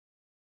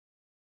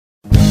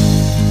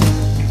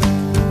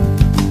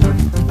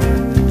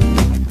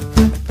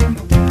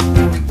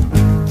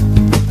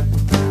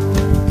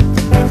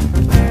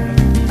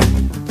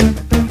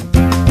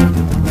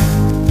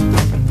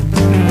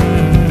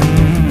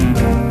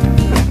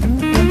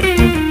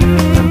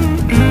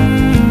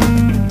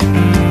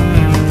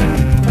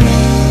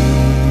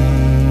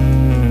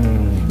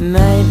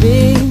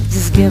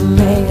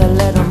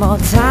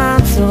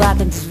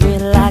something to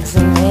relax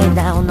and lay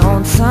down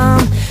on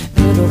some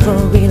beautiful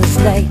real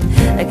estate.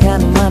 The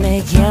kind of money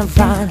you can't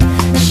find.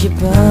 She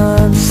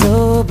burns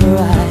so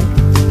bright.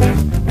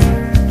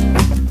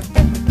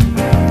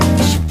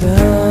 She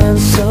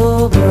burns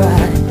so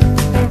bright.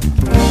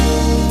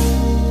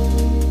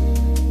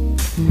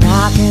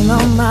 Knocking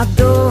on my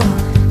door.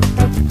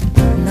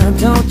 Now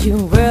don't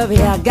you worry,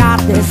 I got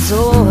this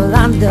all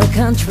under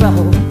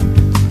control.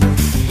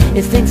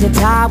 If things are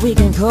tight, we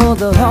can call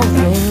the whole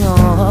thing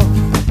off.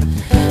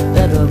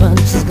 Better run,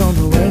 she's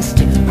gonna waste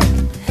you.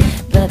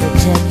 Better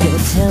check your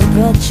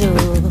temperature.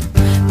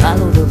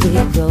 Follow the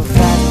beat, go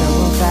faster,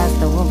 one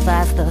faster, one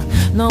faster.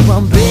 No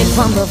one break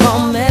from the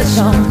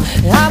formation.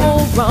 I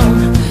won't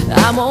run,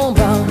 I won't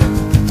run.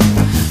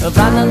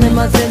 Finally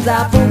my sins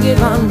are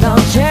forgiven.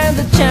 Don't change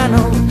the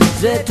channel,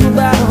 set to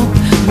battle.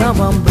 No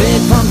one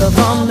break from the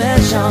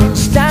formation.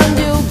 Stand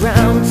your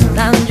ground,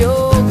 stand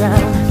your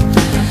ground.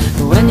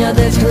 When you're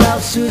this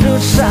close to the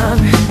sun,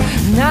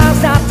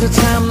 now's not the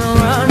time to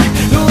run.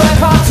 The way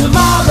for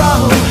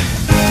tomorrow,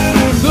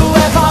 the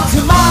way for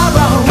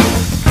tomorrow,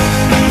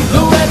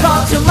 the way for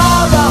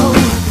tomorrow,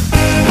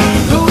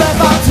 the way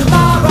for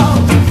tomorrow.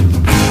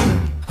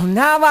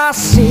 Now I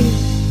see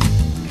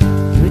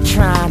you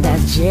trying that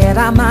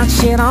Jedi mind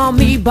shit on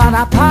me, but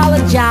I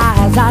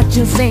apologize, I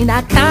just ain't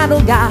that kind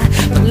of guy.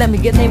 But let me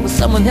get in with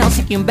someone else,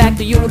 he came back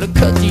to you to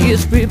cut to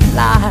his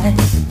reply.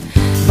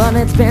 But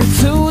it's been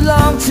too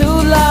long, too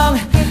long.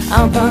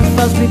 I'm born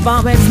first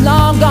before it's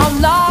long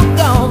gone, long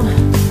gone.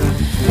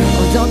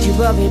 Oh, don't you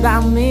worry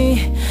about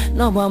me.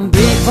 No one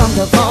big from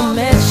the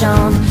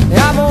formation.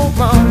 I won't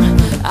run,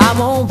 I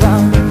won't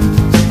run.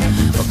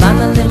 But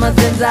finally my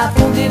sins are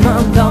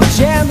forgiven. Don't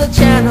change the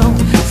channel,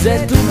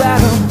 set to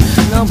battle.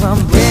 No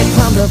one break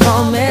from the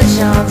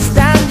formation.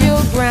 Stand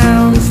your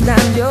ground,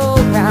 stand your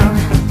ground.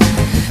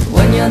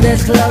 When you're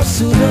this close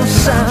to the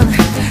sun,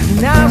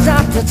 now's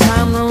not the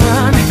time to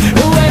run.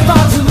 Wait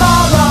for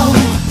tomorrow,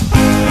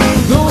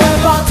 wait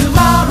for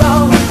tomorrow,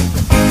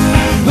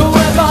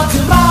 wait for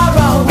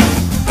tomorrow,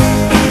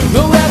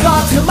 wait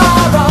for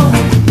tomorrow.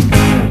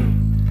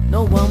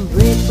 No one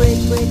break, break,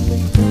 break,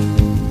 break, break.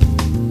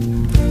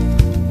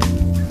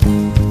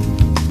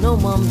 No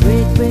one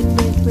break, break,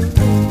 break, break,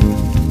 break.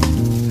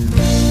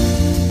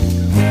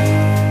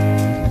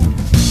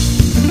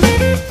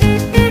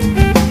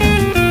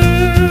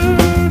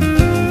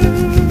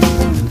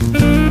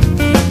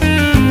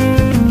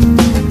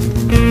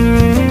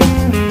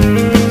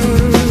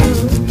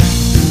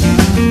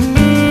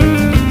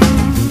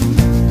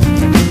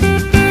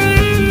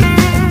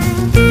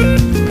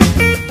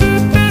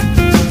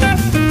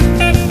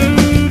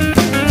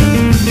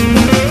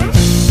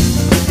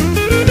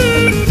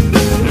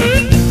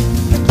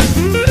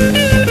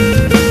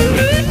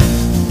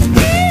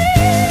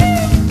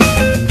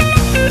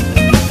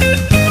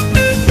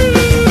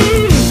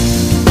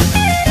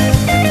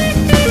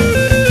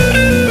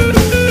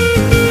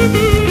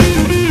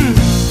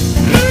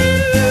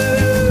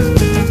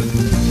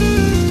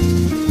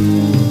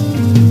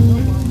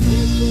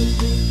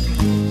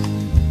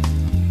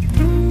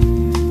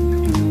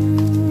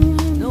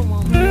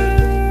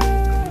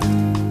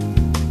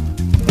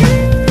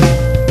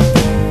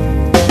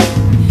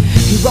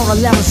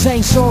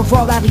 Saying sorry for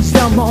all that he's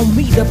done on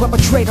me. The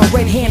perpetrator,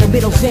 red-handed,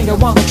 middle finger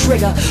on the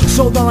trigger.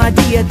 Sold the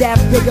idea that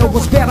bigger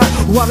was better.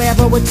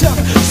 Whatever it took,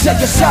 set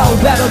your soul,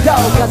 better go.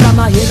 Cause I'm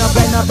not here to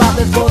brag about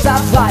this boy's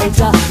a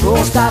fighter. All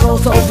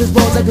stars, all this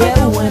boy's a great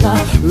winner.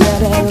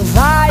 Ready to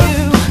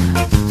fire,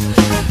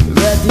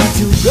 ready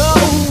to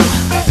go.